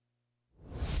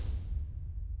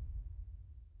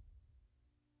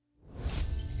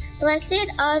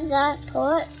Blessed are the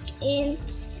poor in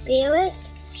spirit,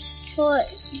 for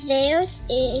theirs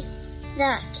is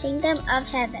the kingdom of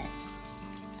heaven.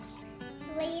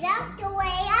 Lead us the way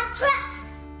of trust.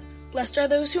 Blessed are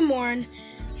those who mourn,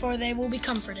 for they will be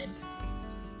comforted.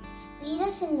 Lead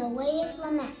us in the way of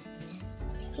lament.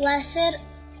 Blessed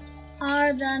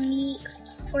are the meek,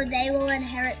 for they will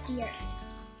inherit the earth.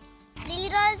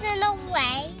 Lead us in the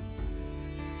way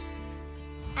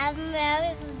of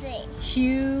humility.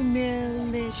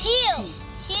 Humility.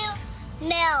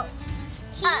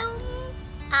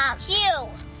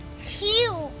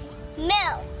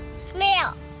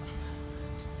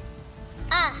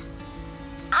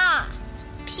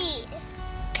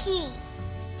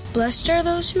 Blessed are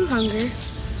those who hunger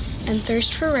and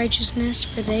thirst for righteousness,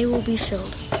 for they will be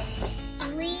filled.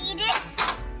 Lead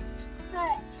us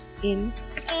in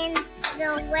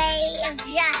the way of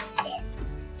justice.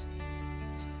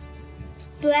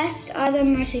 Blessed are the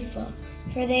merciful,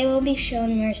 for they will be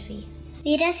shown mercy.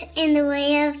 Lead us in the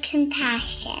way of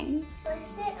compassion.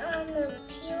 Blessed are the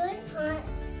pure in heart,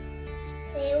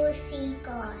 they will see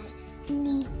God.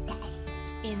 Lead us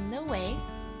In the way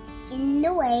in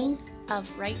the way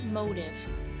of right motive.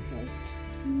 of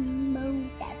motive.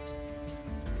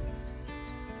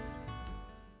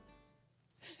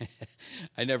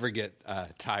 I never get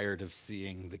tired of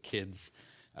seeing the kids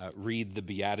read the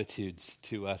Beatitudes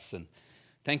to us. And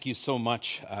thank you so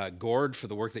much, Gord, for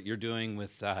the work that you're doing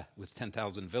with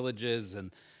 10,000 Villages.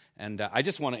 And I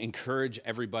just want to encourage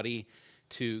everybody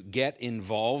to get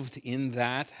involved in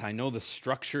that. I know the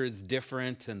structure is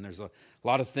different, and there's a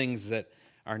lot of things that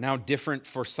are now different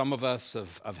for some of us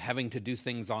of having to do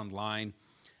things online.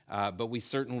 But we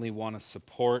certainly want to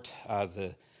support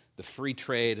the free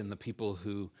trade and the people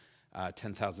who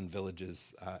 10,000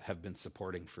 Villages have been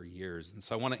supporting for years. And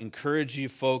so I want to encourage you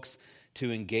folks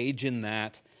to engage in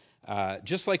that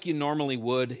just like you normally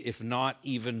would, if not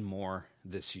even more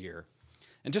this year.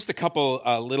 And just a couple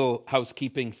little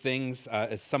housekeeping things.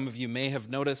 As some of you may have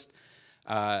noticed,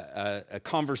 a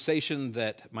conversation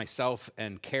that myself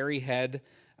and Carrie had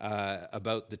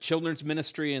about the children's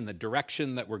ministry and the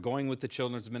direction that we're going with the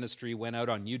children's ministry went out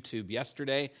on YouTube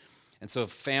yesterday. And so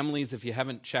families, if you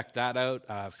haven't checked that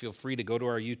out, feel free to go to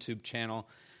our YouTube channel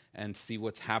and see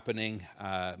what's happening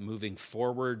moving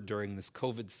forward during this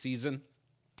COVID season.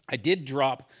 I did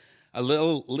drop a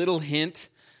little hint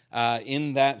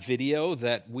in that video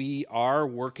that we are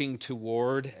working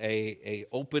toward a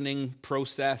opening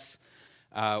process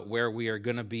where we are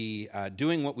going to be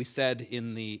doing what we said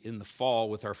in the fall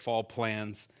with our fall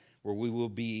plans, where we will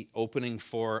be opening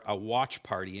for a watch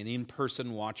party, an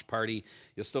in-person watch party.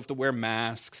 You'll still have to wear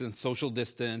masks and social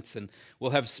distance, and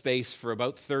we'll have space for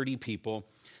about 30 people.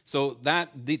 So the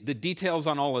details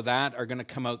on all of that are going to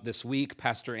come out this week.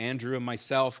 Pastor Andrew and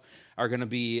myself are going to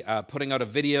be putting out a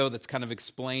video that's kind of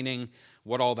explaining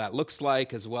what all that looks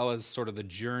like, as well as sort of the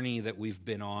journey that we've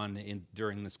been on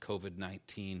during this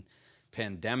COVID-19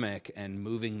 pandemic and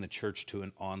moving the church to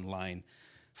an online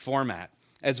format.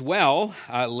 As well,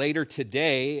 later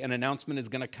today, an announcement is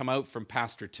going to come out from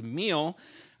Pastor Tamil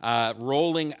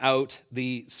rolling out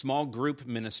the small group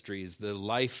ministries, the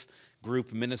life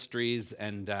group ministries,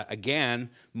 and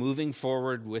again, moving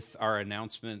forward with our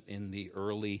announcement in the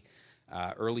early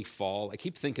fall. I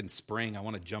keep thinking spring. I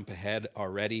want to jump ahead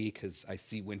already because I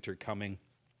see winter coming,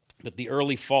 but the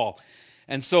early fall.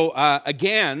 And so,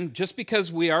 again, just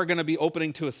because we are going to be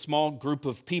opening to a small group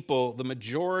of people, the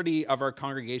majority of our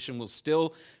congregation will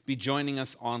still be joining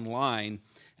us online.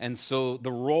 And so the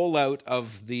rollout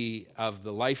of the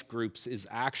life groups is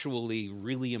actually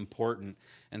really important.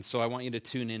 And so I want you to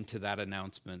tune into that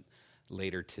announcement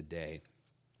later today.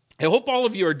 I hope all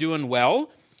of you are doing well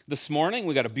this morning.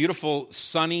 We got a beautiful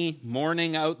sunny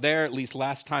morning out there. At least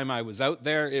last time I was out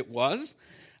there, it was.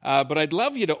 But I'd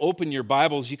love you to open your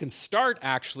Bibles. You can start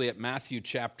actually at Matthew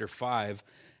chapter 5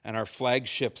 and our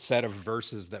flagship set of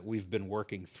verses that we've been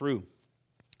working through.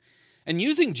 And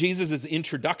using Jesus'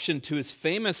 introduction to his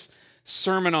famous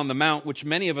Sermon on the Mount, which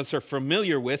many of us are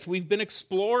familiar with, we've been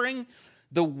exploring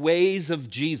the ways of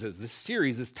Jesus. This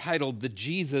series is titled The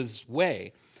Jesus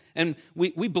Way. And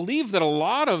we believe that a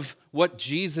lot of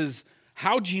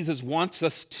how Jesus wants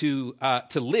us to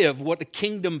live, what the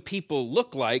kingdom people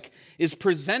look like, is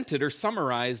presented or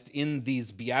summarized in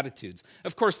these Beatitudes.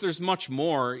 Of course, there's much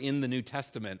more in the New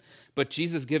Testament, but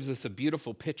Jesus gives us a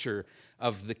beautiful picture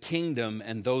of the kingdom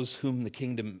and those whom the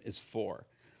kingdom is for.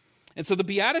 And so the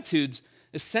Beatitudes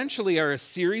essentially are a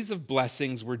series of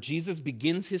blessings where Jesus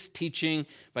begins his teaching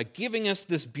by giving us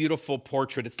this beautiful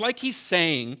portrait. It's like he's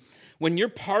saying, when you're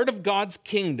part of God's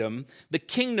kingdom, the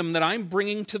kingdom that I'm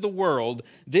bringing to the world,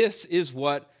 this is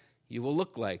what you will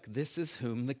look like. This is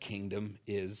whom the kingdom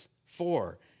is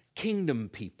for. Kingdom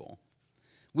people.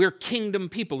 We're kingdom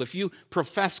people. If you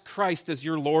profess Christ as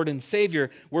your Lord and Savior,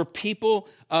 we're people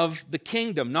of the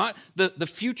kingdom. Not the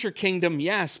future kingdom,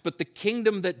 yes, but the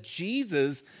kingdom that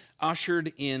Jesus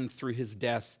ushered in through his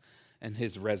death and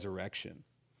his resurrection.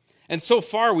 And so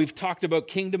far, we've talked about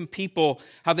kingdom people,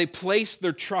 how they place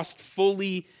their trust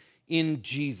fully in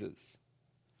Jesus,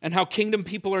 and how kingdom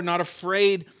people are not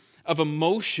afraid of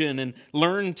emotion and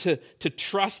learn to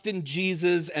trust in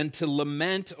Jesus and to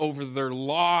lament over their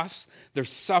loss, their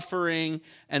suffering,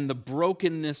 and the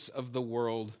brokenness of the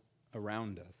world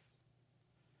around us.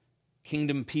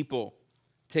 Kingdom people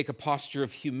take a posture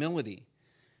of humility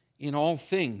in all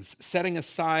things, setting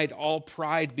aside all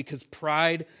pride because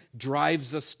pride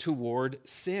drives us toward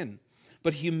sin.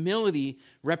 But humility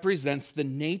represents the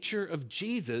nature of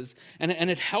Jesus, and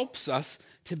it helps us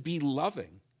to be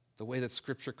loving the way that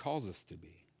Scripture calls us to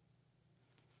be.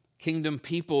 Kingdom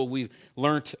people, we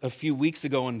learned a few weeks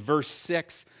ago in verse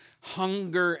 6,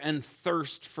 hunger and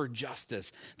thirst for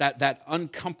justice. That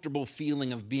uncomfortable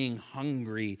feeling of being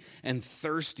hungry and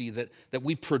thirsty, that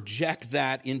we project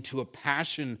that into a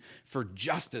passion for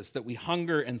justice, that we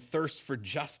hunger and thirst for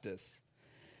justice.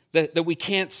 That we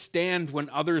can't stand when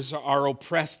others are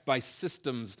oppressed by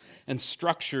systems and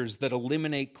structures that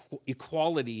eliminate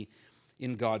equality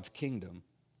in God's kingdom.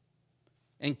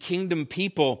 And kingdom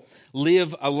people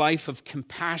live a life of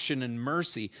compassion and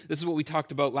mercy. This is what we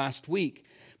talked about last week.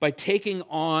 By taking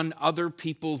on other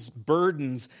people's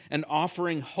burdens and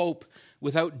offering hope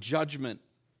without judgment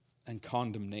and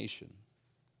condemnation.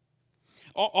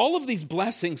 All of these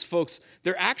blessings, folks,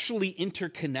 they're actually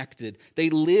interconnected. They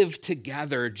live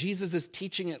together. Jesus is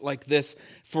teaching it like this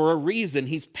for a reason.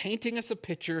 He's painting us a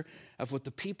picture of what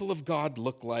the people of God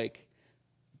look like,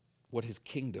 what his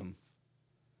kingdom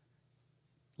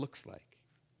looks like.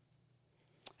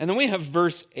 And then we have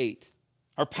verse 8,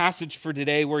 our passage for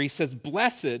today, where he says,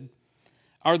 "Blessed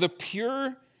are the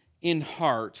pure in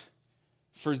heart,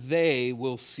 for they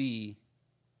will see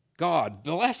God."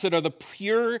 Blessed are the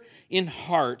pure in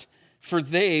heart, for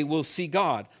they will see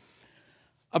God.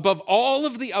 Above all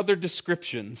of the other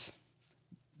descriptions,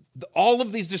 all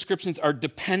of these descriptions are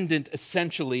dependent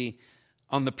essentially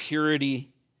on the purity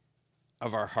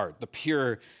of our heart, the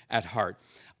pure at heart.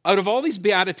 Out of all these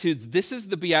Beatitudes, this is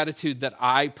the Beatitude that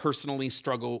I personally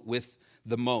struggle with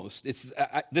the most. It's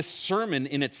this sermon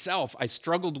in itself I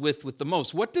struggled with the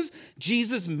most. What does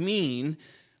Jesus mean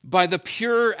by the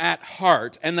pure at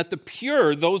heart, and that the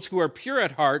pure, those who are pure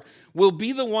at heart, will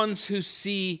be the ones who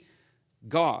see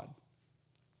God?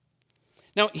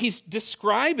 Now, he's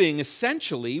describing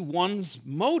essentially one's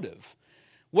motive,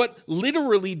 what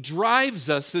literally drives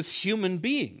us as human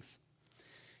beings.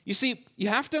 You see, you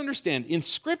have to understand, in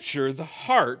Scripture, the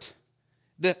heart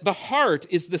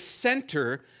is the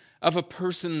center of a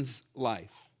person's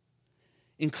life,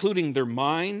 including their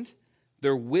mind,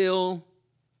 their will,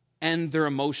 and their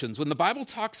emotions. When the Bible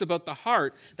talks about the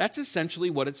heart, that's essentially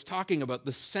what it's talking about,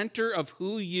 the center of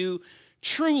who you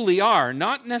truly are,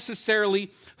 not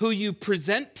necessarily who you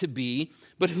present to be,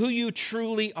 but who you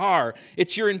truly are.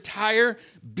 It's your entire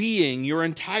being, your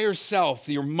entire self,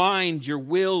 your mind, your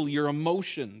will, your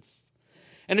emotions.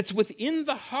 And it's within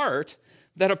the heart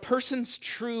that a person's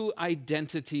true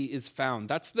identity is found.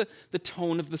 That's the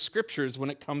tone of the Scriptures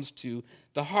when it comes to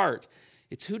the heart.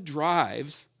 It's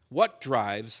what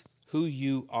drives who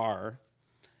you are,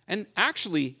 and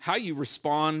actually how you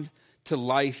respond to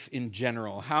life in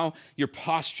general, how your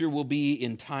posture will be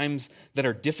in times that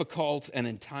are difficult and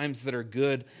in times that are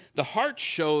good. The heart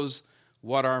shows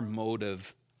what our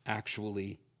motive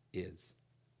actually is,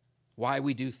 why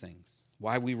we do things,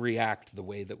 why we react the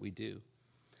way that we do.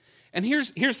 And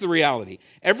here's the reality.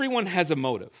 Everyone has a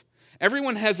motive.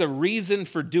 Everyone has a reason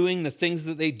for doing the things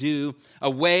that they do, a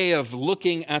way of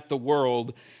looking at the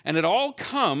world, and it all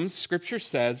comes, Scripture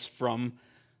says, from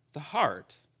the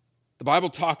heart. The Bible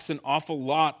talks an awful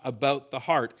lot about the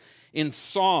heart. In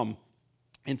Psalm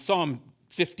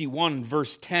 51,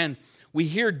 verse 10, we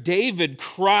hear David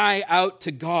cry out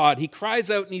to God. He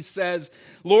cries out and he says,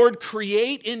 "Lord,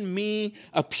 create in me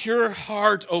a pure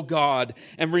heart, O God,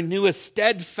 and renew a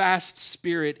steadfast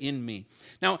spirit in me."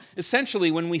 Now, essentially,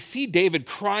 when we see David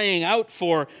crying out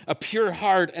for a pure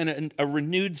heart and a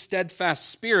renewed, steadfast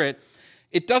spirit,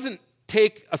 it doesn't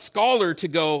take a scholar to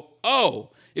go,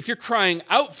 "Oh, if you're crying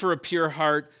out for a pure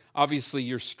heart, obviously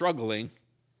you're struggling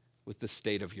with the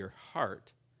state of your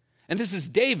heart." And this is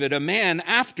David, a man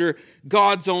after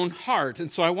God's own heart. And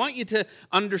so I want you to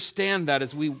understand that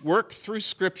as we work through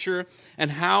Scripture and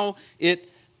how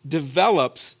it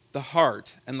develops the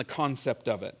heart and the concept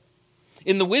of it.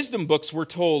 In the wisdom books, we're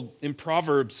told in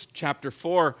Proverbs chapter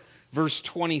 4, verse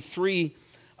 23,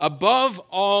 above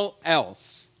all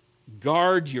else,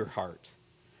 guard your heart.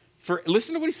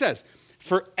 Listen to what he says,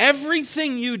 for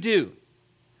everything you do.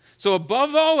 So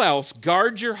above all else,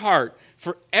 guard your heart,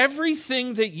 for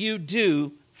everything that you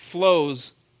do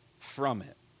flows from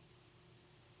it.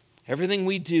 Everything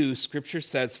we do, Scripture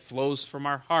says, flows from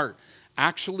our heart,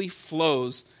 actually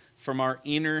flows from our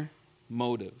inner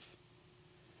motive.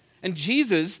 And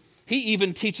Jesus, he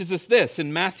even teaches us this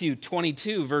in Matthew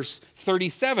 22, verse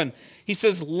 37. He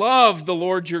says, love the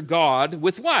Lord your God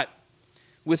with what?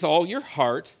 With all your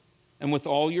heart and with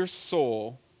all your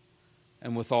soul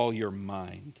and with all your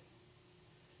mind.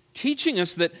 Teaching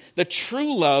us that the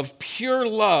true love, pure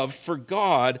love for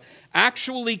God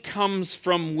actually comes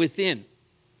from within.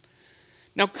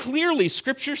 Now, clearly,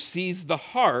 Scripture sees the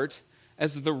heart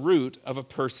as the root of a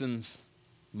person's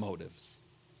motives.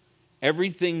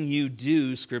 Everything you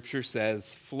do, Scripture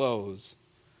says, flows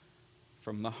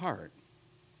from the heart.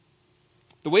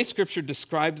 The way Scripture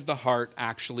describes the heart,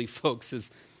 actually, folks,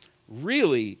 is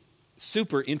really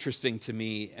super interesting to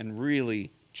me and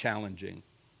really challenging.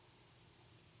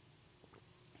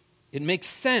 It makes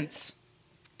sense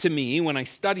to me when I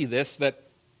study this that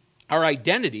our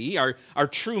identity, our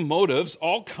true motives,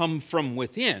 all come from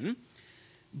within.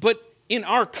 But in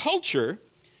our culture,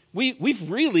 we've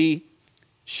really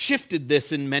shifted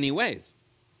this in many ways.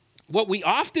 What we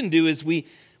often do is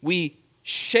we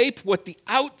shape what the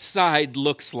outside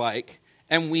looks like,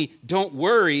 and we don't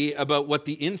worry about what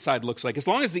the inside looks like. As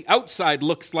long as the outside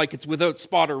looks like it's without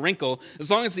spot or wrinkle,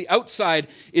 as long as the outside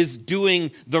is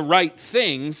doing the right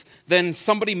things, then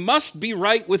somebody must be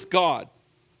right with God.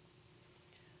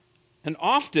 And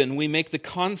often we make the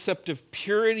concept of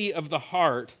purity of the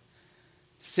heart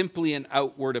simply an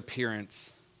outward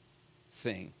appearance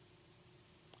thing,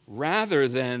 rather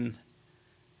than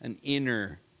an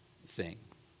inner thing.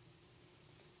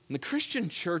 And the Christian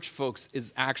church, folks,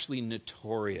 is actually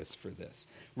notorious for this.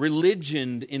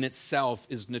 Religion in itself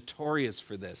is notorious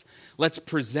for this. Let's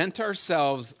present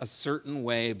ourselves a certain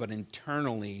way, but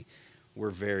internally we're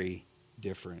very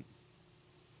different.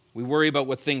 We worry about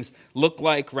what things look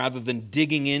like rather than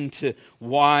digging into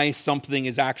why something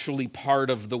is actually part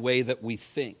of the way that we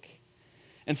think.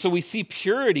 And so we see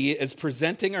purity as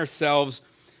presenting ourselves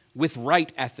with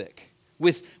right ethic,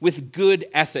 with good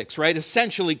ethics, right?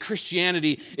 Essentially,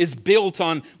 Christianity is built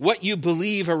on what you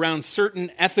believe around certain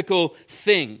ethical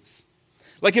things.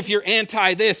 Like if you're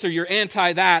anti this or you're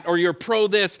anti that or you're pro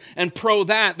this and pro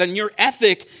that, then your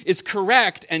ethic is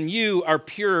correct and you are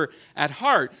pure at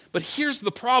heart. But here's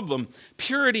the problem.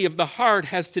 Purity of the heart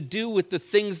has to do with the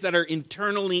things that are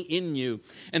internally in you.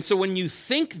 And so when you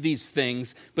think these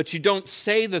things, but you don't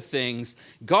say the things,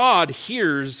 God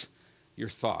hears your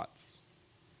thoughts.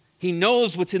 He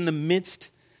knows what's in the midst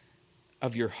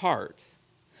of your heart.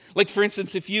 Like for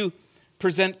instance, if you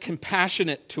present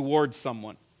compassionate towards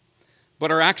someone, but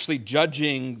are actually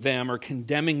judging them or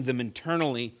condemning them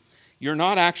internally, you're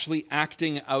not actually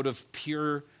acting out of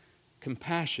pure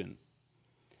compassion.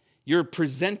 You're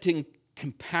presenting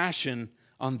compassion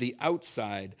on the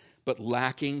outside, but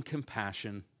lacking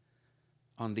compassion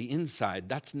on the inside.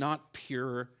 That's not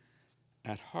pure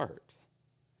at heart.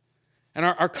 And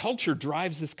our culture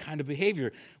drives this kind of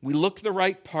behavior. We look the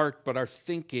right part, but our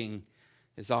thinking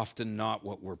is often not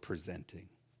what we're presenting.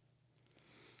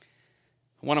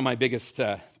 One of my biggest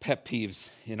pet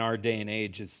peeves in our day and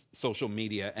age is social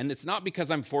media. And it's not because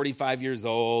I'm 45 years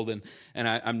old and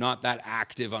I'm not that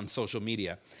active on social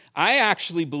media. I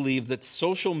actually believe that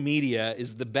social media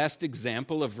is the best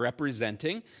example of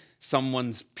representing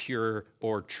someone's pure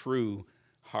or true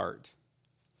heart.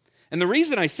 And the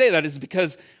reason I say that is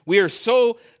because we are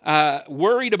so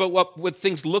worried about what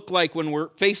things look like when we're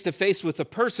face-to-face with a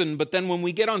person, but then when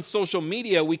we get on social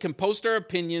media, we can post our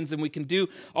opinions and we can do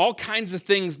all kinds of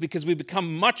things because we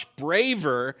become much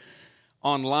braver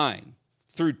online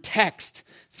through text,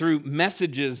 through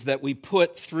messages that we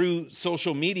put through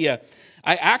social media.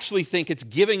 I actually think it's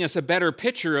giving us a better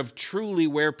picture of truly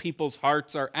where people's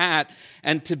hearts are at.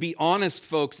 And to be honest,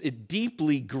 folks, it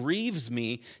deeply grieves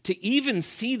me to even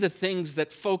see the things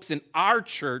that folks in our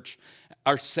church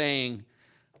are saying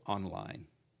online.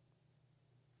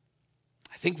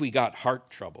 I think we got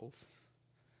heart troubles.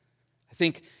 I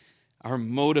think our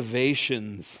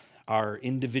motivations are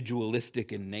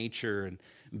individualistic in nature and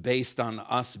based on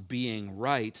us being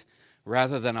right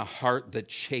rather than a heart that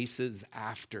chases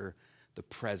after the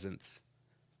presence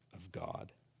of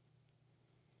God.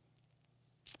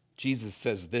 Jesus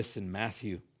says this in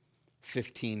Matthew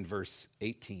 15, verse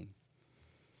 18.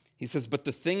 He says, "But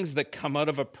the things that come out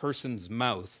of a person's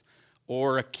mouth,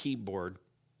 or a keyboard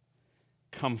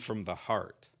come from the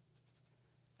heart,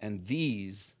 and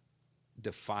these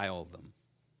defile them.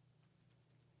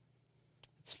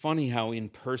 It's funny how in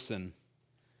person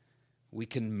we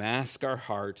can mask our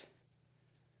heart,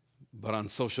 but on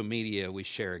social media we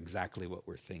share exactly what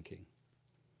we're thinking.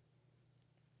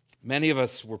 Many of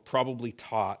us were probably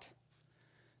taught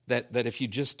that if you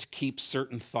just keep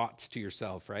certain thoughts to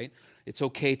yourself, right? It's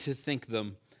okay to think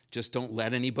them, just don't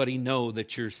let anybody know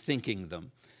that you're thinking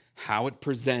them. How it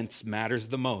presents matters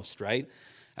the most, right?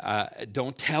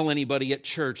 Don't tell anybody at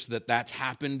church that that's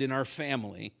happened in our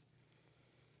family.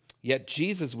 Yet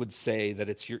Jesus would say that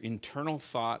it's your internal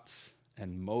thoughts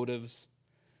and motives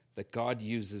that God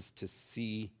uses to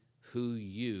see who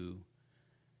you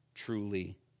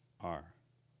truly are.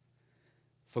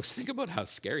 Folks, think about how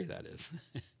scary that is.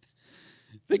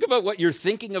 Think about what you're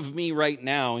thinking of me right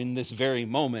now in this very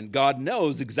moment. God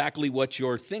knows exactly what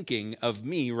you're thinking of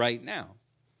me right now.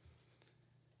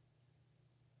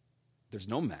 There's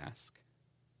no mask.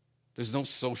 There's no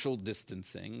social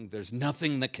distancing. There's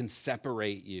nothing that can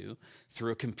separate you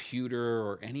through a computer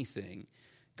or anything.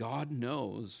 God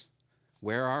knows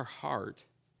where our heart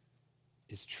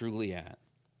is truly at.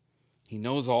 He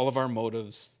knows all of our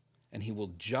motives, and he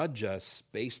will judge us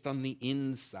based on the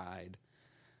inside,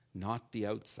 not the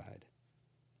outside.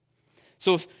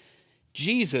 So if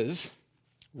Jesus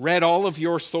read all of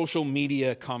your social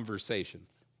media conversations,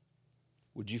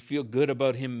 would you feel good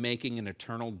about him making an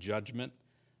eternal judgment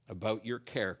about your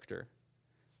character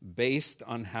based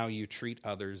on how you treat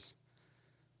others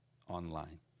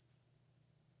online?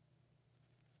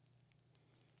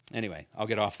 Anyway, I'll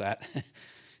get off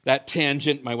that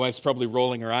tangent. My wife's probably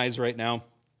rolling her eyes right now.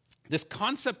 This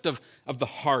concept of the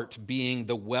heart being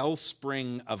the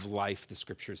wellspring of life, the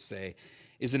scriptures say,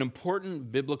 is an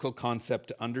important biblical concept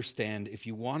to understand if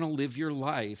you want to live your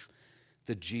life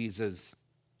the Jesus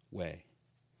way.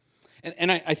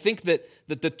 And I think that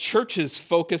the churches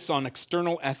focus on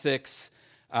external ethics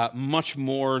much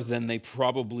more than they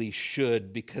probably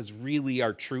should, because really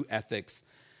our true ethics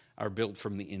are built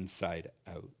from the inside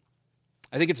out.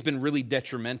 I think it's been really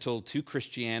detrimental to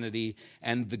Christianity,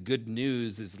 and the good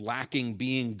news is lacking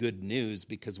being good news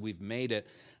because we've made it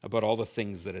about all the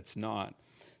things that it's not.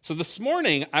 So this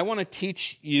morning, I want to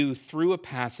teach you through a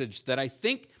passage that I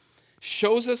think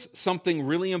shows us something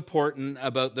really important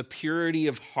about the purity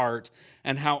of heart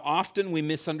and how often we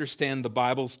misunderstand the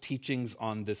Bible's teachings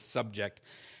on this subject.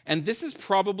 And this is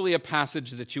probably a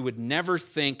passage that you would never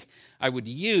think I would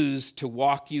use to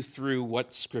walk you through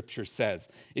what Scripture says.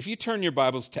 If you turn your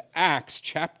Bibles to Acts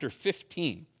chapter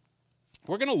 15,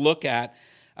 we're going to look at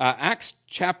Acts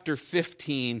chapter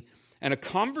 15 and a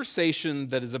conversation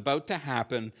that is about to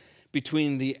happen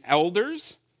between the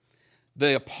elders,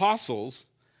 the apostles,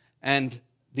 and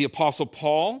the apostle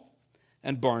Paul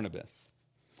and Barnabas.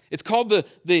 It's called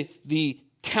the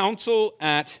Council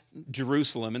at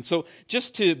Jerusalem. And so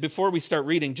before we start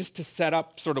reading, just to set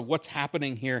up sort of what's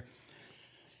happening here,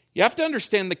 you have to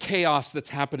understand the chaos that's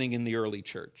happening in the early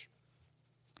church.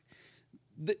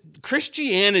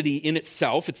 Christianity in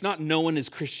itself, it's not known as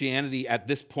Christianity at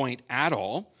this point at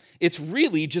all. It's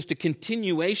really just a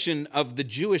continuation of the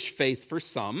Jewish faith for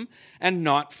some and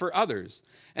not for others.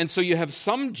 And so you have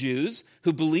some Jews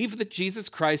who believe that Jesus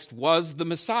Christ was the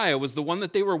Messiah, was the one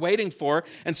that they were waiting for,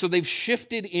 and so they've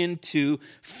shifted into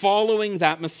following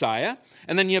that Messiah.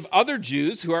 And then you have other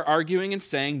Jews who are arguing and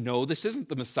saying, no, this isn't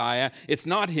the Messiah. It's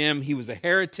not him. He was a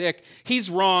heretic. He's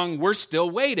wrong. We're still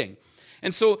waiting.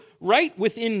 And so right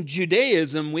within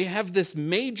Judaism, we have this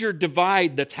major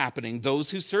divide that's happening.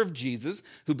 Those who serve Jesus,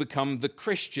 who become the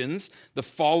Christians, the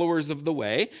followers of the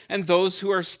way, and those who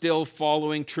are still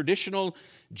following traditional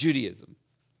Judaism.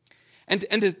 And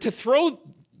to throw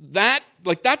that,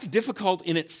 that's difficult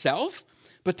in itself,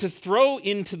 but to throw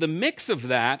into the mix of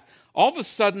that, all of a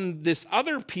sudden this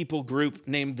other people group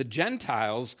named the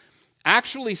Gentiles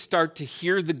actually start to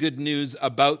hear the good news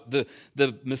about the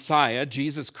Messiah,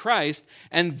 Jesus Christ,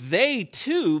 and they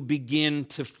too begin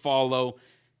to follow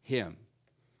him.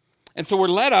 And so we're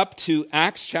led up to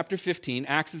Acts chapter 15.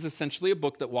 Acts is essentially a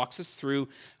book that walks us through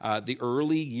the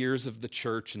early years of the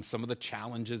church and some of the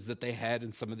challenges that they had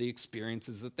and some of the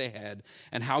experiences that they had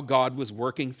and how God was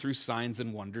working through signs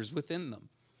and wonders within them.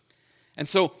 And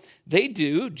so they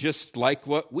do just like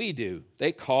what we do.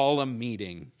 They call a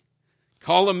meeting.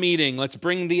 Call a meeting. Let's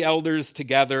bring the elders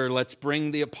together. Let's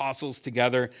bring the apostles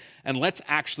together. And let's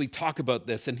actually talk about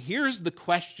this. And here's the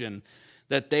question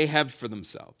that they have for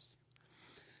themselves.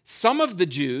 Some of the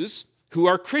Jews who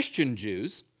are Christian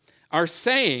Jews are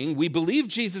saying, we believe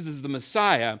Jesus is the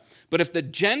Messiah, but if the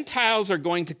Gentiles are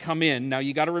going to come in, now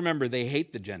you got to remember, they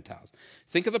hate the Gentiles.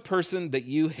 Think of the person that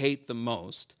you hate the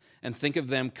most, and think of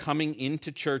them coming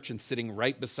into church and sitting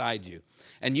right beside you.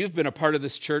 And you've been a part of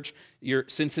this church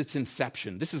since its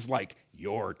inception. This is like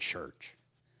your church,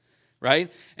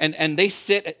 right? And they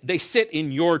sit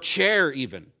in your chair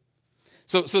even.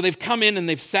 So they've come in and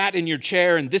they've sat in your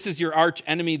chair, and this is your arch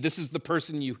enemy. This is the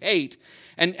person you hate.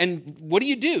 And what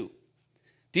do?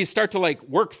 Do you start to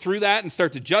work through that and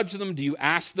start to judge them? Do you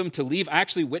ask them to leave? I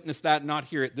actually witnessed that, not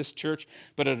here at this church,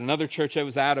 but at another church I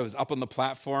was at. I was up on the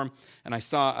platform, and I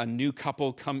saw a new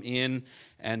couple come in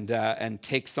and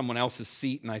take someone else's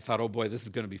seat, and I thought, oh boy, this is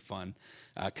going to be fun,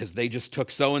 because they just took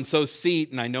so-and-so's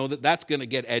seat, and I know that that's going to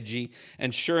get edgy.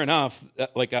 And sure enough,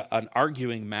 an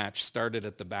arguing match started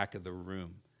at the back of the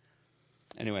room.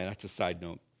 Anyway, that's a side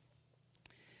note.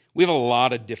 We have a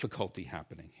lot of difficulty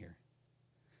happening here.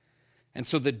 And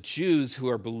so the Jews who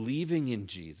are believing in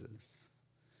Jesus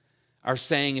are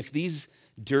saying, if these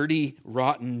dirty,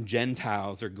 rotten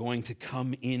Gentiles are going to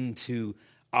come into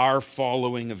our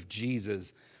following of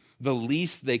Jesus, the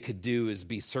least they could do is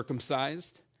be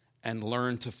circumcised and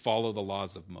learn to follow the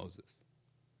laws of Moses.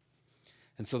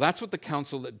 And so that's what the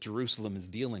council at Jerusalem is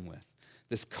dealing with.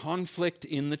 This conflict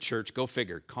in the church, go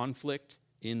figure, conflict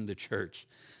in the church.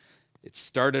 It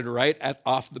started right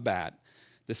off the bat.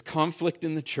 This conflict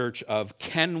in the church of,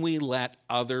 can we let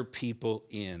other people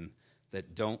in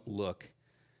that don't look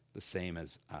the same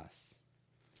as us?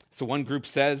 So one group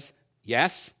says,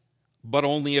 yes, but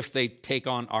only if they take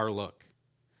on our look.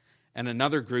 And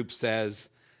another group says,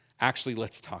 actually,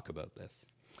 let's talk about this.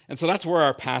 And so that's where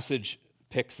our passage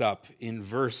picks up in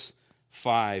verse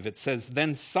 5. It says,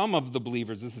 then some of the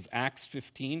believers, this is Acts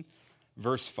 15,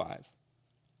 verse 5.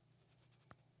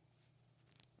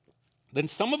 Then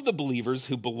some of the believers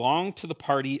who belonged to the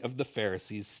party of the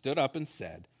Pharisees stood up and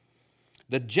said,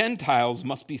 the Gentiles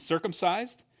must be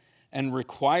circumcised and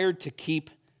required to keep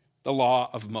the law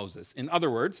of Moses. In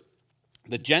other words,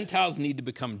 the Gentiles need to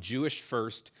become Jewish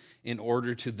first in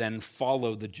order to then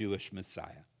follow the Jewish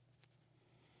Messiah.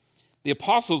 The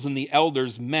apostles and the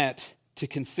elders met to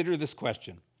consider this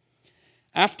question.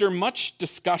 After much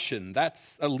discussion,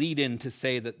 that's a lead-in to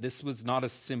say that this was not a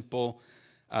simple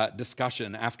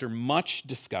discussion. After much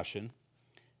discussion,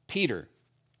 Peter,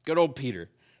 good old Peter,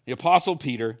 the apostle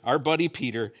Peter, our buddy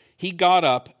Peter, he got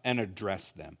up and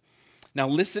addressed them. Now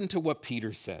listen to what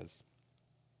Peter says.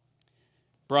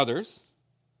 Brothers,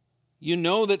 you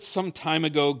know that some time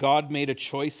ago God made a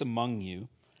choice among you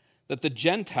that the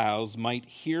Gentiles might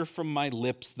hear from my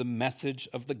lips the message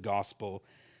of the gospel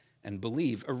and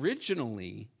believe.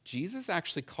 Originally, Jesus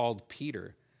actually called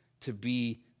Peter to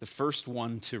be the first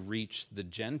one to reach the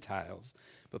Gentiles.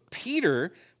 But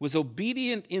Peter was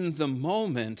obedient in the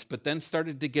moment, but then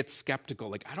started to get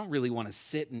skeptical. I don't really want to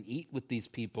sit and eat with these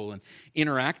people and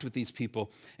interact with these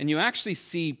people. And you actually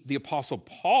see the Apostle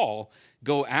Paul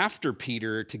go after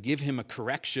Peter to give him a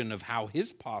correction of how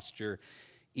his posture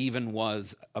even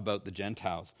was about the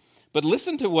Gentiles. But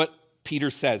listen to what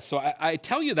Peter says. So I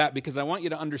tell you that because I want you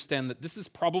to understand that this is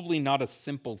probably not a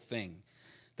simple thing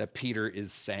that Peter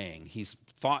is saying. He's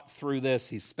thought through this.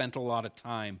 He's spent a lot of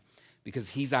time because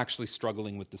he's actually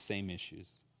struggling with the same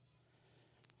issues.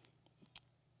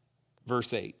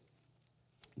 Verse 8.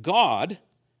 God,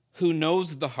 who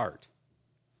knows the heart.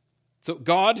 So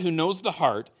God, who knows the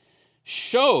heart,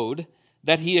 showed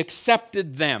that he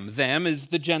accepted them. Them is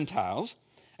the Gentiles.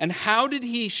 And how did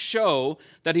he show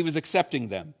that he was accepting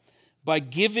them? By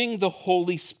giving the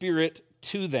Holy Spirit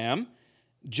to them,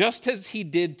 just as he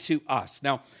did to us.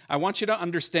 Now, I want you to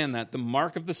understand that the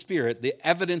mark of the Spirit, the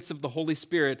evidence of the Holy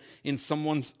Spirit in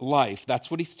someone's life,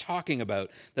 that's what he's talking about,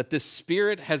 that the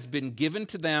Spirit has been given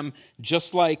to them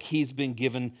just like he's been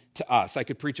given to us. I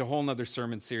could preach a whole nother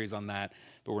sermon series on that,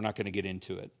 but we're not going to get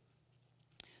into it.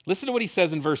 Listen to what he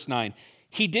says in verse 9.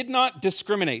 He did not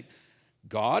discriminate.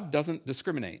 God doesn't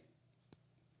discriminate.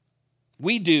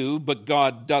 We do, but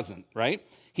God doesn't, right?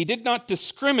 He did not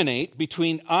discriminate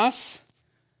between us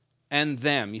and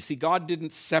them. You see, God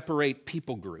didn't separate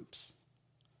people groups.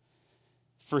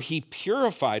 For he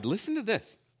purified, listen to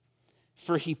this,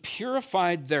 for he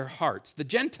purified their hearts. The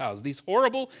Gentiles, these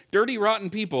horrible, dirty, rotten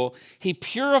people, he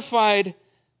purified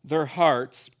their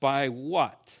hearts by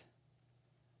what?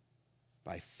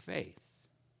 By faith.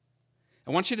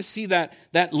 I want you to see that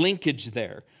linkage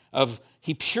there of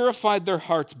he purified their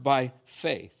hearts by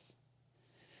faith.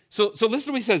 So listen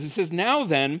to what he says. He says, now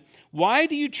then, why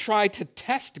do you try to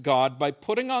test God by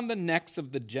putting on the necks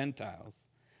of the Gentiles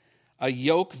a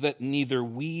yoke that neither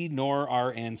we nor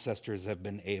our ancestors have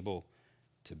been able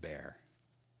to bear?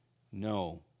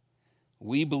 No,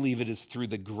 We believe it is through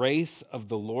the grace of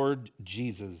the Lord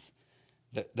Jesus,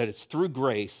 that it's through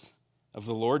grace of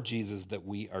the Lord Jesus that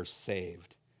we are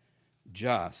saved,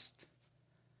 just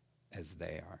as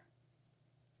they are.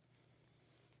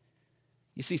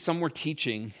 You see, some were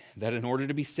teaching that in order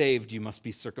to be saved, you must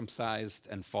be circumcised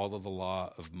and follow the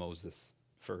law of Moses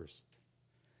first.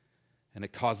 And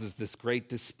it causes this great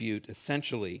dispute,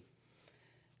 essentially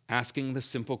asking the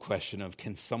simple question of,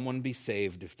 can someone be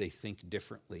saved if they think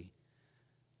differently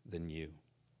than you?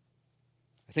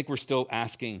 I think we're still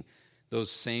asking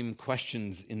those same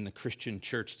questions in the Christian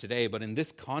church today, but in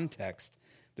this context,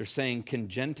 they're saying, can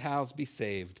Gentiles be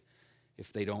saved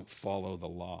if they don't follow the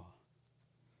law?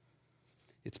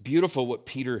 It's beautiful what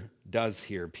Peter does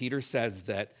here. Peter says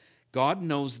that God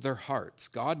knows their hearts.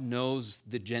 God knows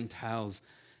the Gentiles'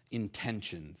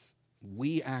 intentions.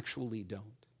 We actually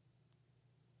don't.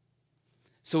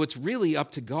 So it's really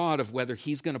up to God of whether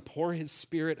he's going to pour his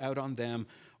Spirit out on them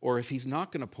or if he's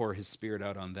not going to pour his Spirit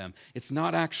out on them. It's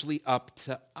not actually up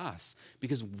to us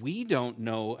because we don't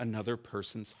know another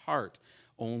person's heart.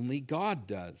 Only God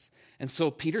does. And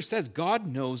so Peter says God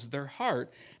knows their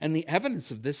heart. And the evidence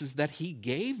of this is that he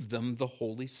gave them the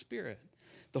Holy Spirit.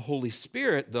 The Holy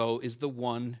Spirit, though, is the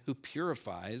one who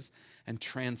purifies and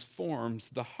transforms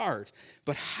the heart.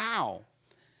 But how?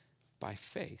 By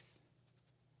faith.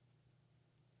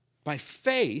 By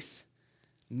faith,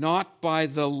 not by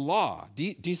the law.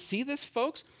 Do you see this,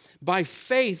 folks? By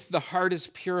faith, the heart is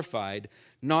purified,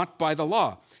 not by the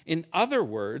law. In other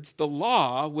words, the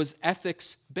law was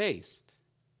ethics-based.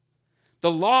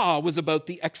 The law was about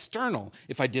the external.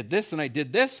 If I did this and I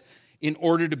did this, in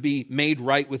order to be made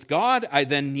right with God, I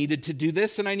then needed to do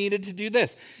this and I needed to do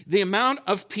this. The amount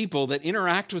of people that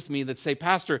interact with me that say,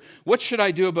 Pastor, what should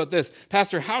I do about this?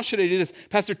 Pastor, how should I do this?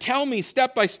 Pastor, tell me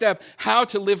step by step how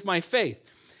to live my faith.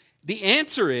 The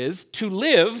answer is to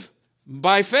live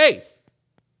by faith.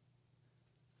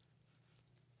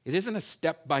 It isn't a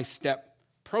step-by-step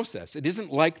process. It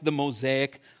isn't like the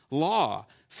Mosaic law.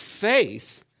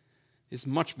 Faith is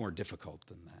much more difficult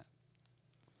than that.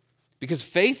 Because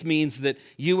faith means that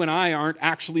you and I aren't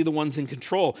actually the ones in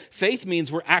control. Faith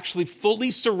means we're actually fully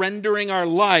surrendering our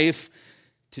life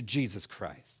to Jesus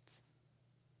Christ.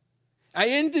 I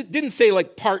didn't say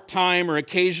like part-time or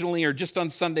occasionally or just on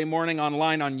Sunday morning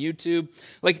online on YouTube.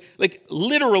 Like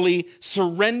literally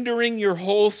surrendering your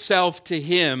whole self to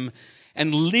him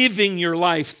and living your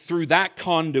life through that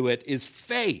conduit is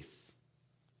faith.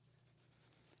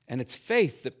 And it's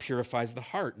faith that purifies the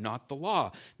heart, not the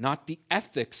law, not the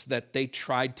ethics that they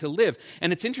tried to live.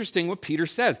 And it's interesting what Peter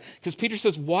says, because Peter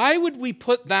says, why would we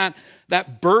put that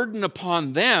burden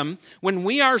upon them when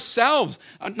we ourselves,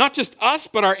 not just us,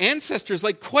 but our ancestors,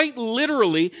 like quite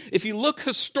literally, if you look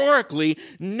historically,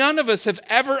 none of us have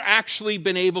ever actually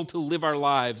been able to live our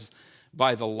lives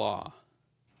by the law.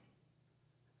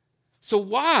 So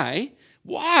why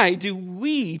do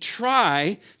we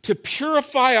try to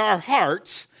purify our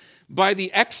hearts by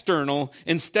the external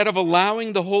instead of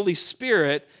allowing the Holy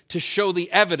Spirit to show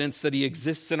the evidence that he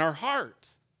exists in our heart?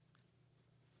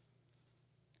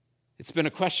 It's been a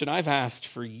question I've asked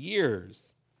for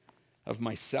years of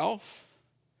myself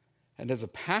and as a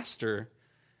pastor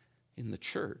in the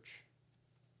church.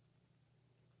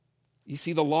 You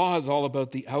see, the law is all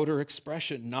about the outer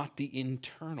expression, not the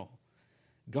internal.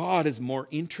 God is more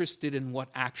interested in what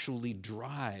actually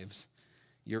drives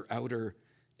your outer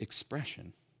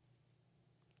expression.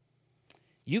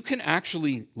 You can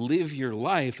actually live your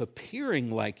life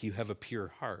appearing like you have a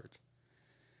pure heart,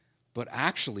 but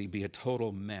actually be a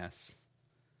total mess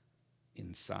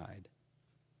inside.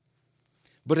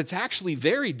 But it's actually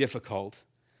very difficult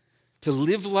to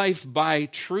live life by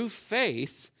true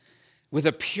faith with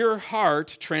a pure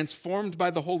heart transformed by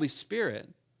the Holy Spirit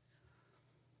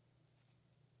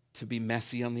to be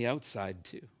messy on the outside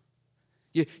too.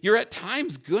 You're at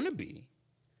times going to be.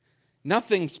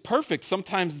 Nothing's perfect.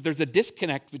 Sometimes there's a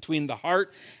disconnect between the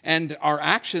heart and our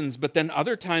actions, but then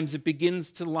other times it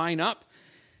begins to line up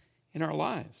in our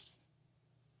lives.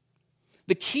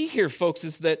 The key here, folks,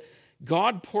 is that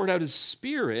God poured out his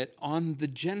Spirit on the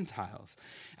Gentiles.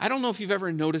 I don't know if you've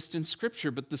ever noticed in Scripture,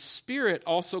 but the Spirit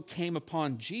also came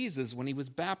upon Jesus when he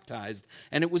was baptized,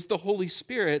 and it was the Holy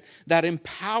Spirit that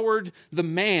empowered the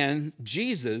man,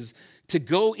 Jesus, to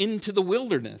go into the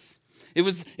wilderness. It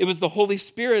was the Holy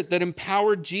Spirit that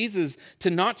empowered Jesus to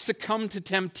not succumb to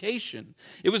temptation.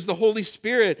 It was the Holy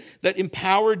Spirit that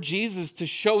empowered Jesus to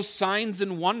show signs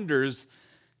and wonders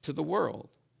to the world.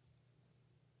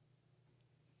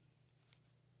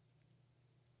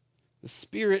 The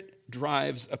Spirit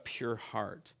drives a pure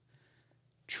heart.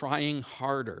 Trying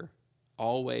harder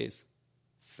always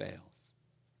fails.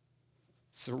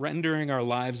 surrendering our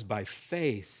lives by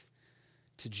faith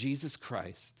to Jesus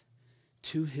Christ,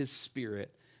 to his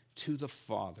Spirit, to the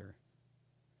Father,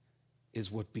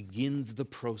 is what begins the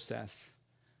process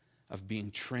of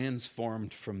being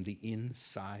transformed from the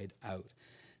inside out.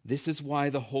 This is why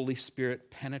the Holy Spirit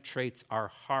penetrates our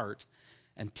heart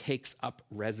and takes up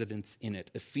residence in it.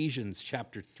 Ephesians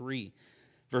chapter 3,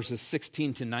 verses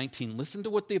 16 to 19. Listen to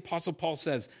what the Apostle Paul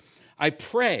says. I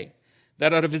pray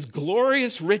that out of his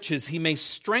glorious riches he may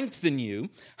strengthen you.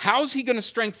 How's he going to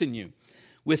strengthen you?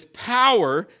 With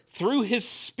power through his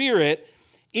Spirit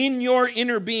in your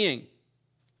inner being,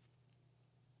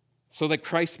 so that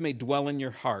Christ may dwell in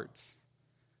your hearts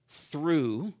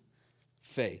through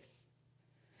faith.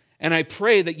 And I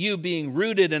pray that you, being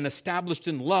rooted and established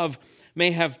in love,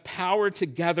 may have power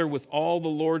together with all the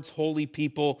Lord's holy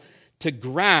people to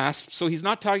grasp. So he's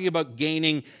not talking about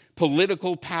gaining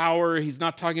political power. He's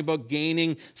not talking about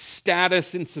gaining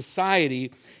status in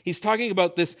society. He's talking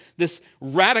about this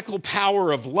radical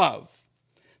power of love.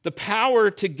 The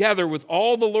power together with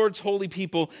all the Lord's holy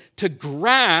people to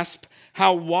grasp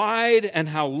how wide and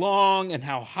how long and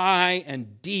how high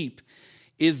and deep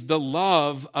is the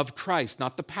love of Christ.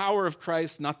 Not the power of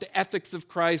Christ, not the ethics of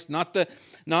Christ, not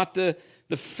the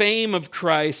fame of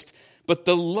Christ, but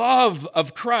the love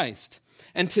of Christ.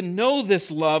 And to know this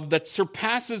love that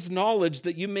surpasses knowledge,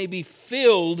 that you may be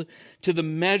filled to the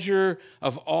measure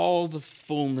of all the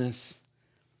fullness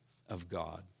of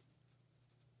God.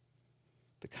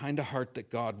 The kind of heart that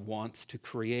God wants to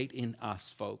create in us,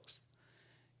 folks,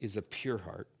 is a pure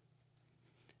heart.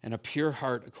 And a pure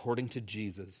heart, according to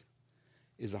Jesus,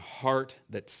 is a heart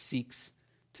that seeks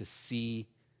to see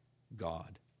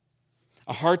God.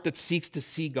 A heart that seeks to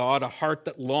see God, a heart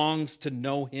that longs to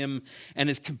know him and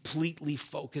is completely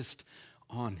focused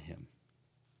on him.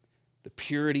 The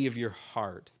purity of your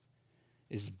heart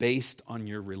is based on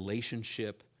your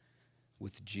relationship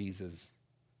with Jesus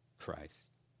Christ.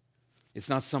 It's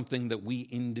not something that we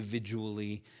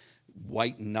individually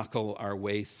white knuckle our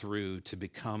way through to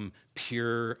become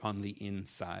pure on the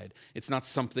inside. It's not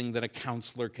something that a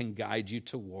counselor can guide you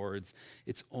towards.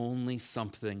 It's only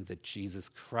something that Jesus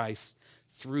Christ,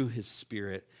 through his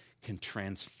Spirit, can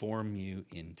transform you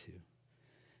into.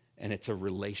 And it's a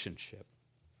relationship.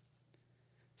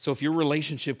 So if your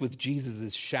relationship with Jesus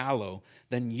is shallow,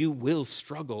 then you will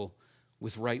struggle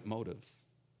with right motives.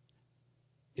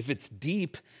 If it's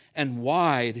deep and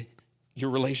wide, your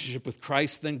relationship with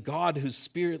Christ, then God, whose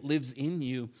Spirit lives in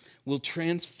you, will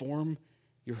transform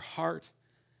your heart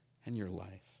and your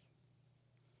life.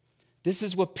 This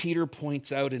is what Peter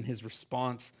points out in his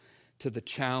response to the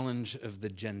challenge of the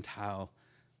Gentile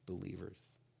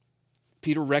believers.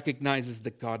 Peter recognizes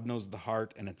that God knows the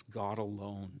heart, and it's God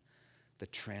alone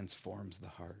that transforms the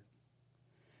heart.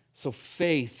 So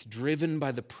faith, driven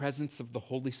by the presence of the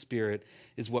Holy Spirit,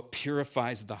 is what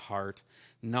purifies the heart,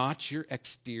 not your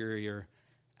exterior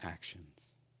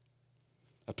actions.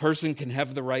 A person can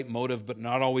have the right motive but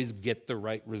not always get the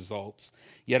right results.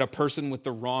 Yet a person with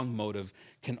the wrong motive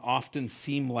can often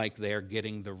seem like they are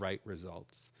getting the right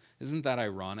results. Isn't that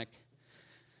ironic?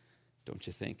 Don't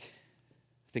you think?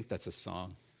 I think that's a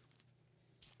song.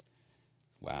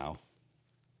 Wow.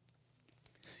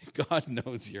 God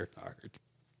knows your heart.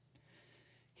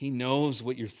 He knows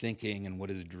what you're thinking and what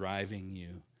is driving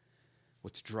you,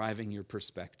 what's driving your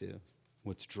perspective,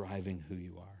 what's driving who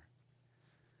you are.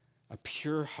 A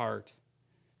pure heart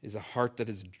is a heart that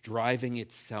is driving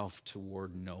itself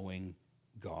toward knowing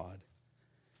God,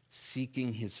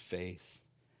 seeking his face,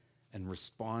 and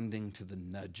responding to the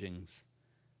nudgings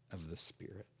of the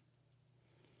Spirit.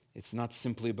 It's not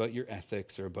simply about your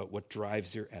ethics or about what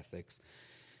drives your ethics.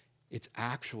 It's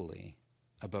actually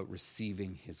about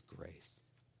receiving his grace.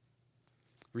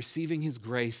 Receiving his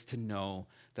grace to know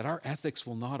that our ethics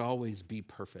will not always be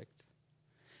perfect.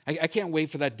 I can't wait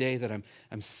for that day that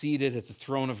I'm seated at the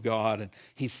throne of God and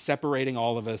he's separating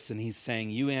all of us and he's saying,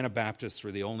 you Anabaptists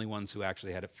were the only ones who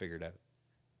actually had it figured out.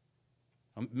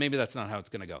 Maybe that's not how it's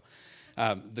going to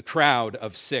go. The crowd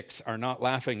of 6 are not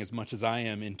laughing as much as I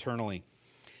am internally.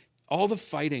 All the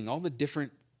fighting, all the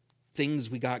different things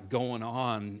we got going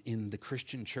on in the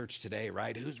Christian church today,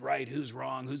 right? Who's right, who's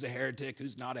wrong, who's a heretic,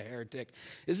 who's not a heretic.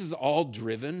 This is all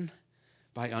driven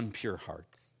by impure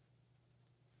hearts.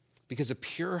 Because a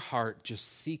pure heart just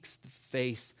seeks the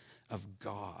face of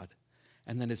God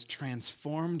and then is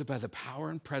transformed by the power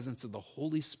and presence of the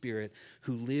Holy Spirit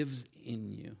who lives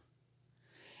in you.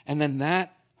 And then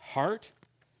that heart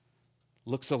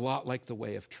looks a lot like the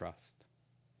way of trust,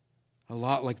 a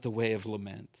lot like the way of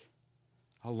lament,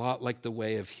 a lot like the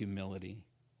way of humility,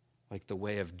 like the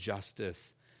way of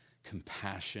justice,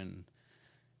 compassion,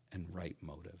 and right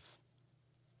motive.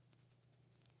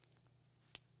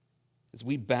 as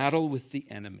we battle with the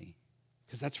enemy,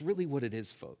 because that's really what it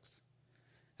is, folks.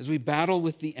 As we battle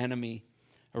with the enemy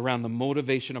around the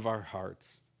motivation of our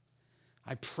hearts,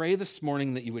 I pray this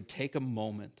morning that you would take a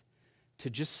moment to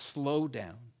just slow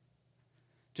down,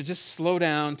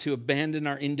 to abandon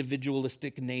our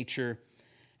individualistic nature,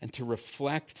 and to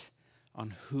reflect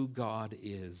on who God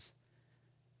is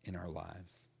in our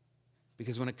lives.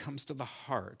 Because when it comes to the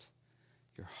heart,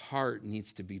 your heart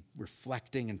needs to be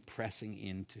reflecting and pressing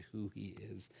into who he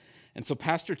is. And so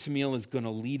Pastor Tamil is going to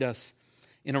lead us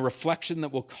in a reflection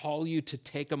that will call you to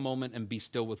take a moment and be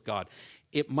still with God.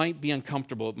 It might be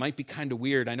uncomfortable. It might be kind of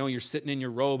weird. I know you're sitting in your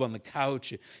robe on the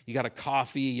couch. You got a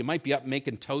coffee. You might be up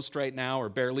making toast right now or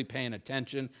barely paying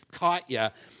attention. Caught ya.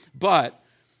 But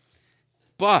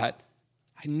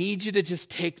I need you to just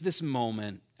take this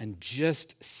moment and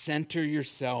just center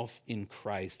yourself in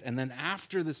Christ. And then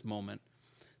after this moment,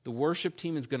 the worship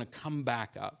team is going to come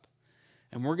back up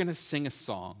and we're going to sing a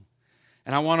song.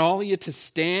 And I want all of you to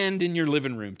stand in your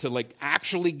living room, to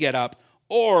actually get up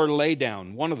or lay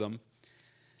down, one of them.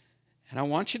 And I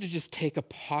want you to just take a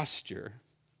posture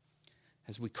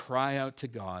as we cry out to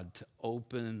God to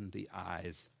open the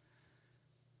eyes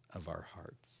of our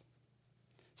hearts.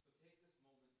 So take this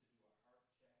moment to do a heart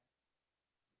check and press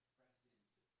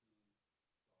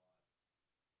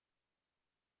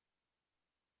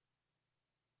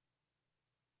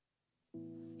into who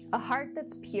God is. A heart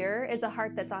that's pure is a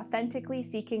heart that's authentically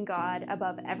seeking God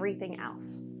above everything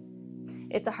else.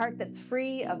 It's a heart that's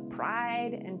free of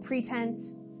pride and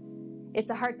pretense.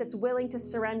 It's a heart that's willing to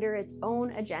surrender its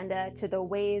own agenda to the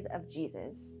ways of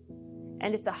Jesus.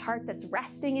 And it's a heart that's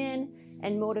resting in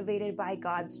and motivated by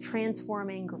God's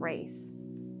transforming grace.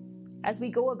 As we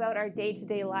go about our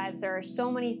day-to-day lives, there are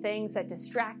so many things that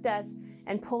distract us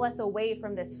and pull us away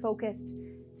from this focused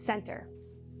center.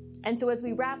 And so as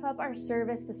we wrap up our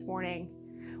service this morning,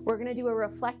 we're going to do a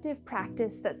reflective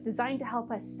practice that's designed to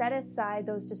help us set aside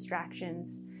those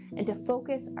distractions and to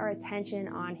focus our attention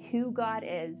on who God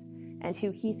is and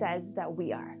who he says that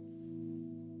we are.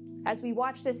 As we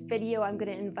watch this video, I'm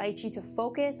going to invite you to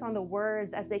focus on the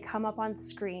words as they come up on the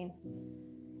screen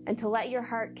and to let your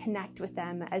heart connect with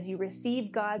them as you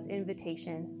receive God's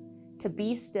invitation to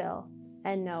be still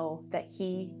and know that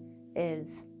he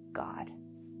is God.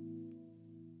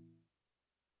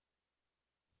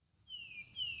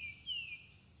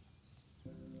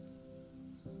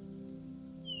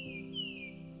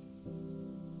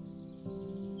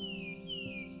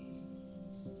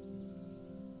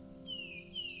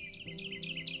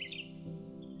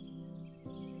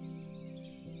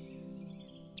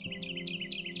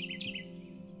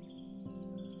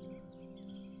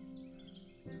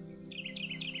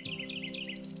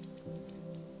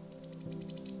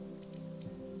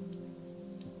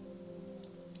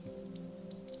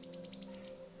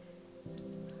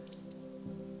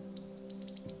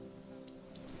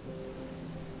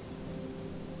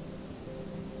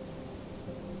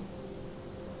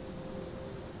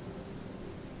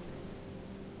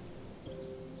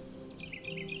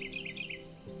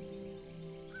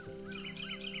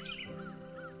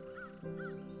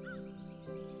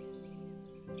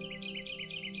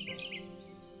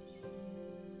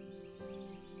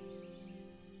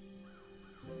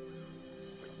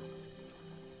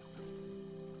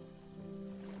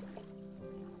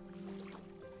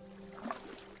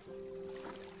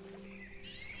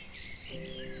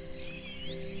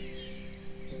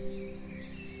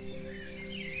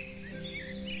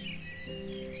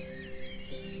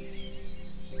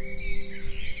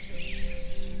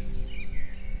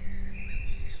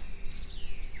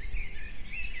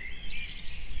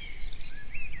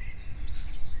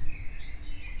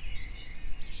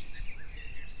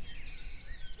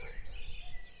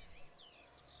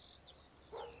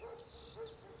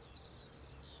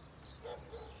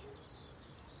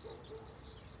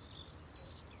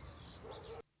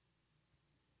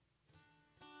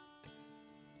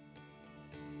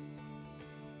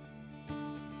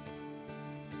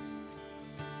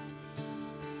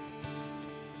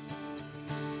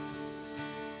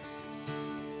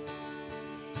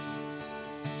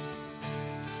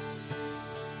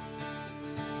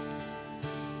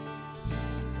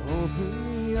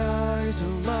 Open the eyes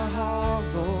of my heart,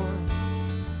 Lord.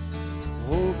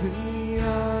 Open the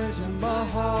eyes of my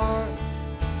heart.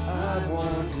 I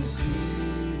want to see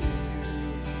you.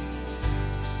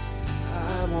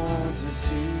 I want to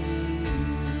see you.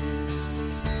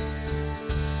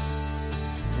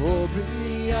 Open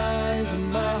the eyes of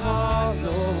my heart,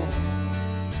 Lord.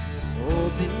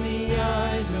 Open the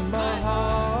eyes of my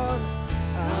heart.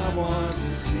 I want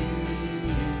to see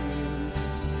you.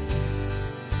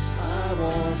 I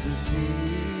want to see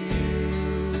you.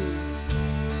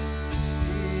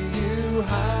 you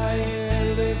high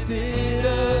and lifted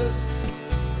up,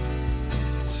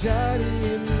 shining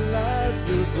in the light of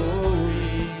your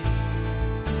glory.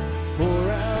 Pour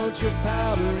out your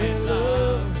power and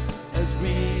love as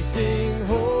we sing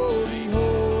holy,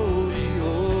 holy,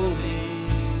 holy.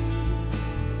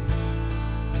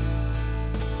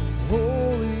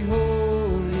 Holy,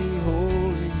 holy,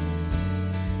 holy.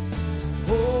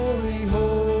 Holy,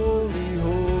 holy,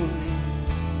 holy.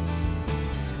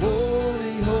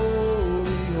 Holy,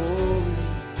 holy, holy.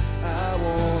 I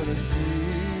want to see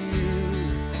you.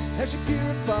 As you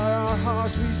purify our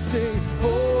hearts, we sing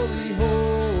holy,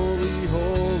 holy,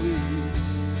 holy.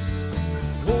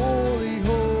 Holy,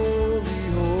 holy,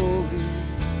 holy.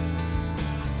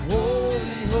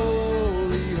 Holy,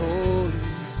 holy, holy.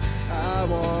 I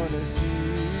want to see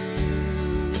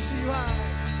you. See you high.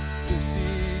 To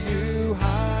see you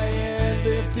high and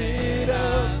lifted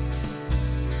up,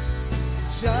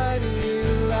 shining in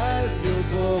the light of your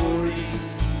glory.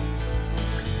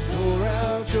 Pour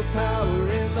out your power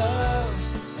and love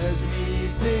as we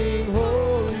sing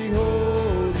holy,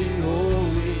 holy,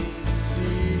 holy.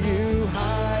 See you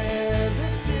high and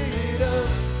lifted up,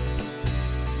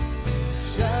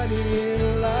 shining in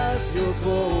the light of your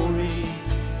glory.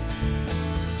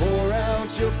 Pour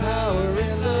out your power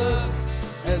and love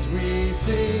as we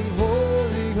sing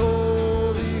holy,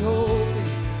 holy, holy.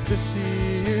 To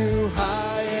see you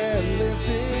high and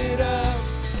lifted up,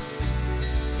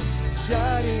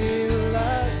 shining in the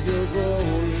light of your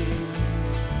glory.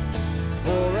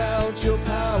 Pour out your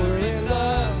power and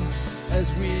love as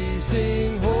we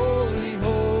sing holy,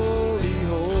 holy,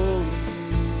 holy.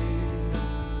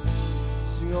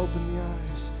 Sing, open the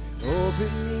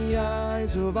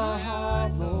eyes of our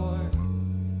heart, Lord.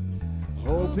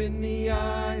 Open the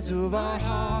eyes of our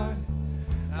heart.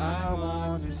 I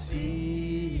want to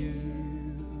see you.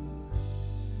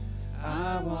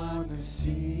 I want to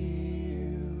see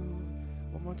you.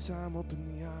 One more time, open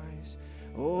the eyes.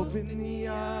 Open the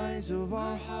eyes of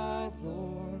our heart,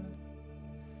 Lord.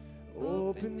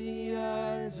 Open the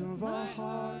eyes of our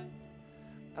heart.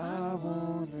 I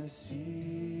want to see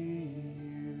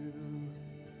you.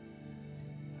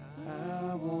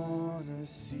 I want to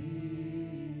see you.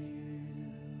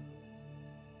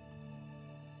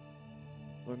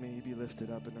 Lord, may you be lifted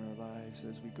up in our lives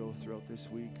as we go throughout this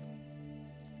week.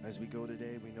 As we go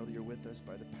today, we know that you're with us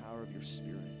by the power of your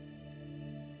Spirit,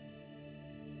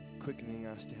 quickening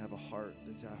us to have a heart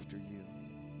that's after you,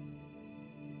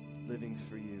 living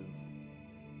for you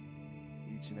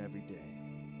each and every day.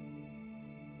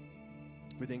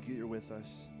 We thank you that you're with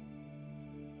us.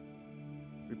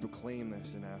 We proclaim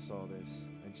this and ask all this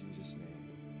in Jesus' name.